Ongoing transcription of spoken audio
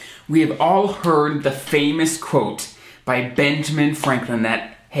We have all heard the famous quote by Benjamin Franklin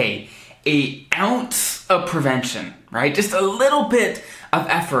that, hey, an ounce of prevention, right? Just a little bit of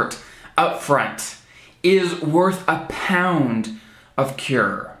effort up front is worth a pound of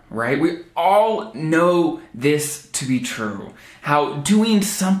cure, right? We all know this to be true. How doing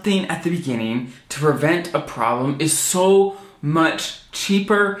something at the beginning to prevent a problem is so much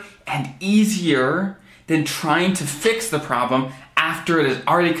cheaper and easier than trying to fix the problem after it has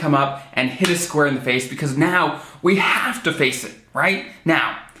already come up and hit us square in the face, because now we have to face it, right?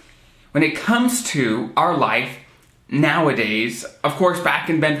 Now, when it comes to our life nowadays, of course,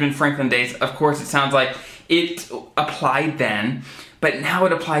 back in Benjamin Franklin days, of course, it sounds like it applied then, but now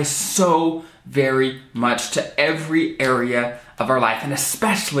it applies so very much to every area of our life, and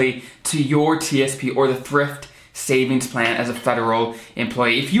especially to your TSP or the Thrift Savings Plan as a federal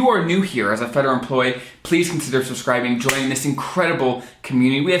employee. If you are new here as a federal employee, please consider subscribing, joining this incredible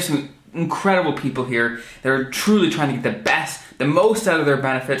community. We have some incredible people here that are truly trying to get the most out of their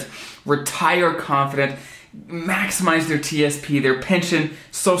benefits, retire confident, maximize their TSP, their pension,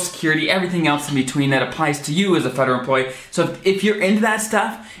 Social Security, everything else in between that applies to you as a federal employee. So if you're into that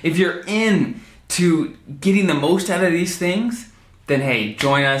stuff, if you're into getting the most out of these things, then hey,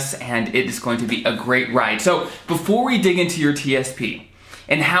 join us and it is going to be a great ride. So before we dig into your TSP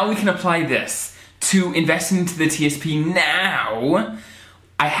and how we can apply this to investing into the TSP now,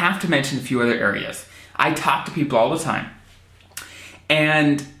 I have to mention a few other areas. I talk to people all the time,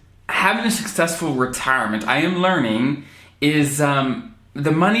 and having a successful retirement, I am learning, is the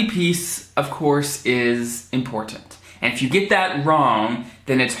money piece, of course, is important. And if you get that wrong,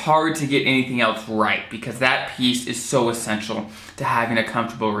 then it's hard to get anything else right, because that piece is so essential to having a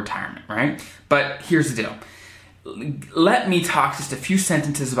comfortable retirement, right? But here's the deal. Let me talk just a few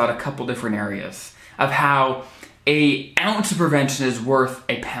sentences about a couple different areas of how an ounce of prevention is worth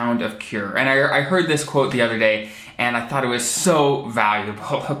a pound of cure. And I heard this quote the other day, and I thought it was so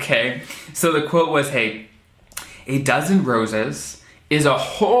valuable, okay? So the quote was, hey, a dozen roses is a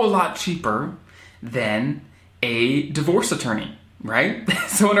whole lot cheaper than a divorce attorney, right?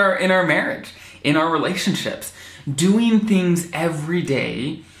 So in our marriage, in our relationships, doing things every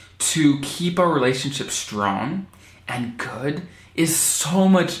day to keep our relationship strong and good is so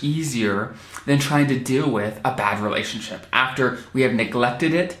much easier than trying to deal with a bad relationship after we have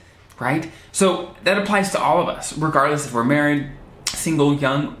neglected it, right? So that applies to all of us, regardless if we're married, single,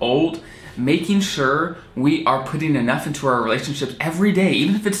 young, old, making sure we are putting enough into our relationships every day,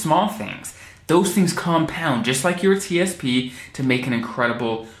 even if it's small things. Those things compound, just like your TSP, to make an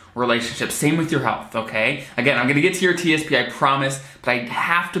incredible relationship. Same with your health, okay? Again, I'm going to get to your TSP, I promise, but I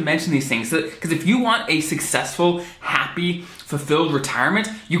have to mention these things because if you want a successful, happy, fulfilled retirement,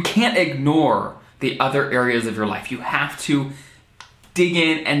 you can't ignore the other areas of your life. You have to dig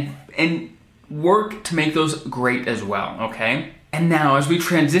in and work to make those great as well, okay? And now, as we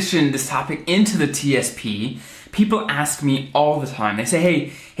transition this topic into the TSP, people ask me all the time. They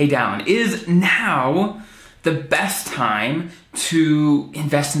say, hey, Dallin, is now the best time to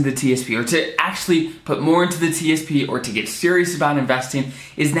invest in the TSP, or to actually put more into the TSP, or to get serious about investing?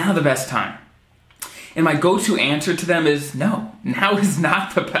 Is now the best time? And my go-to answer to them is no, now is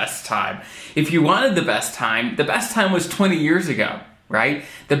not the best time. If you wanted the best time was 20 years ago, right?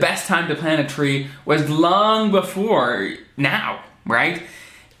 The best time to plant a tree was long before now, right?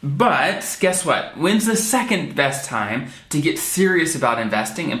 But guess what? When's the second best time to get serious about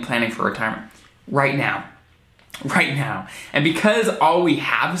investing and planning for retirement? Right now. Right now. And because all we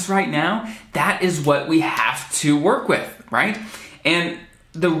have is right now, that is what we have to work with, right? And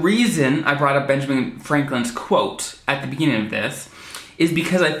the reason I brought up Benjamin Franklin's quote at the beginning of this is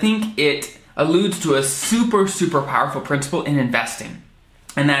because I think it alludes to a super, super powerful principle in investing.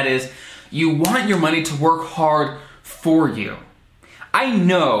 And that is, you want your money to work hard for you. I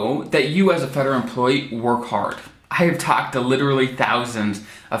know that you as a federal employee work hard. I have talked to literally thousands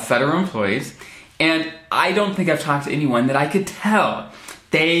of federal employees, and I don't think I've talked to anyone that I could tell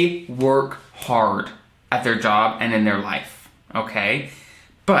they work hard at their job and in their life, okay?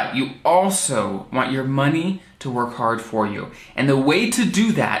 But you also want your money to work hard for you. And the way to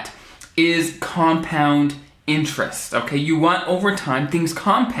do that is compound interest, okay? You want over time things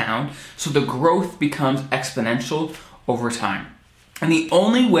compound so the growth becomes exponential over time. And the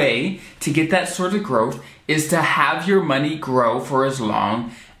only way to get that sort of growth is to have your money grow for as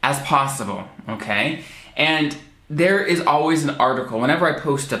long as possible, okay? And there is always an article. Whenever I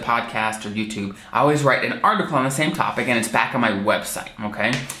post a podcast or YouTube, I always write an article on the same topic, and it's back on my website,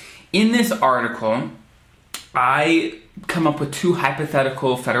 okay? In this article, I come up with two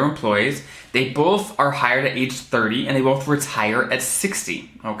hypothetical federal employees. They both are hired at age 30 and they both retire at 60,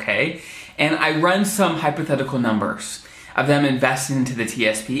 okay? And I run some hypothetical numbers of them investing into the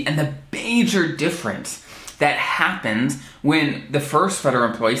TSP, and the major difference that happens when the first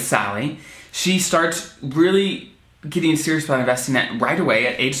federal employee, Sally, she starts really getting serious about investing right away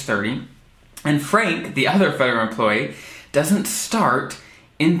at age 30, and Frank, the other federal employee, doesn't start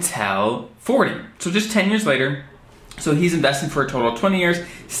until 40. So just 10 years later. So he's investing for a total of 20 years.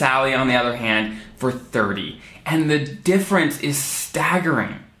 Sally, on the other hand, for 30. And the difference is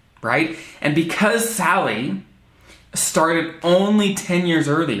staggering, right? And because Sally started only 10 years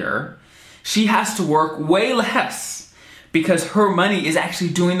earlier, she has to work way less because her money is actually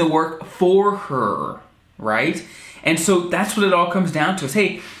doing the work for her, right? And so that's what it all comes down to is,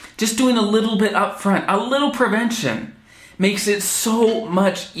 hey, just doing a little bit up front, a little prevention makes it so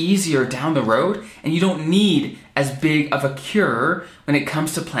much easier down the road, and you don't need as big of a cure when it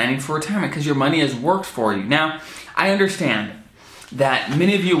comes to planning for retirement because your money has worked for you. Now, I understand that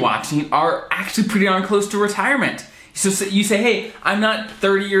many of you watching are actually pretty darn close to retirement. So you say, hey, I'm not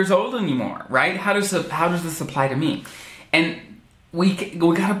 30 years old anymore, right? How does this apply to me? And we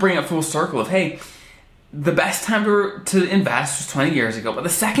got to bring it full circle of, hey, the best time to invest was 20 years ago, but the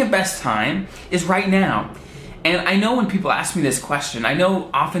second best time is right now. And I know when people ask me this question, I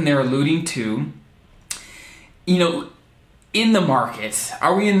know often they're alluding to, in the market,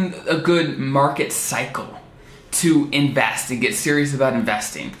 are we in a good market cycle to invest and get serious about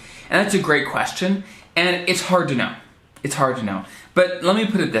investing? And that's a great question, and it's hard to know. It's hard to know. But let me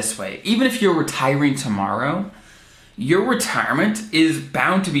put it this way. Even if you're retiring tomorrow, your retirement is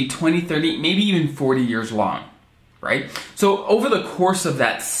bound to be 20, 30, maybe even 40 years long, right? So over the course of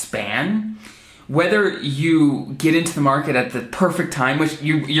that span, whether you get into the market at the perfect time, which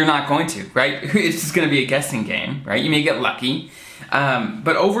you're not going to, right? It's just going to be a guessing game, right? You may get lucky.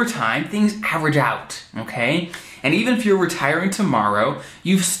 But over time, things average out, okay? And even if you're retiring tomorrow,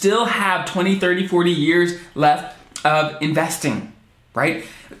 you still have 20, 30, 40 years left of investing, right?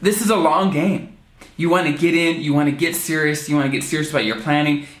 This is a long game. You want to get in, you want to get serious, you want to get serious about your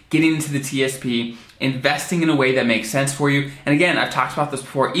planning, getting into the TSP, investing in a way that makes sense for you. And again, I've talked about this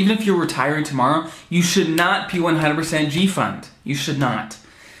before, even if you're retiring tomorrow, you should not be 100% G-Fund. You should not.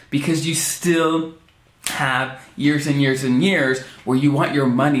 Because you still have years and years and years where you want your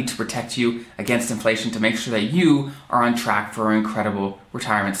money to protect you against inflation to make sure that you are on track for an incredible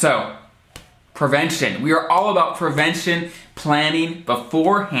retirement. So, prevention. We are all about prevention, planning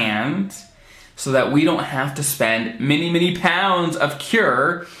beforehand so that we don't have to spend many, many pounds of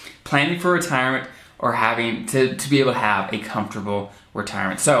cure planning for retirement or having to be able to have a comfortable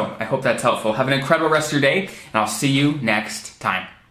retirement. So I hope that's helpful. Have an incredible rest of your day, and I'll see you next time.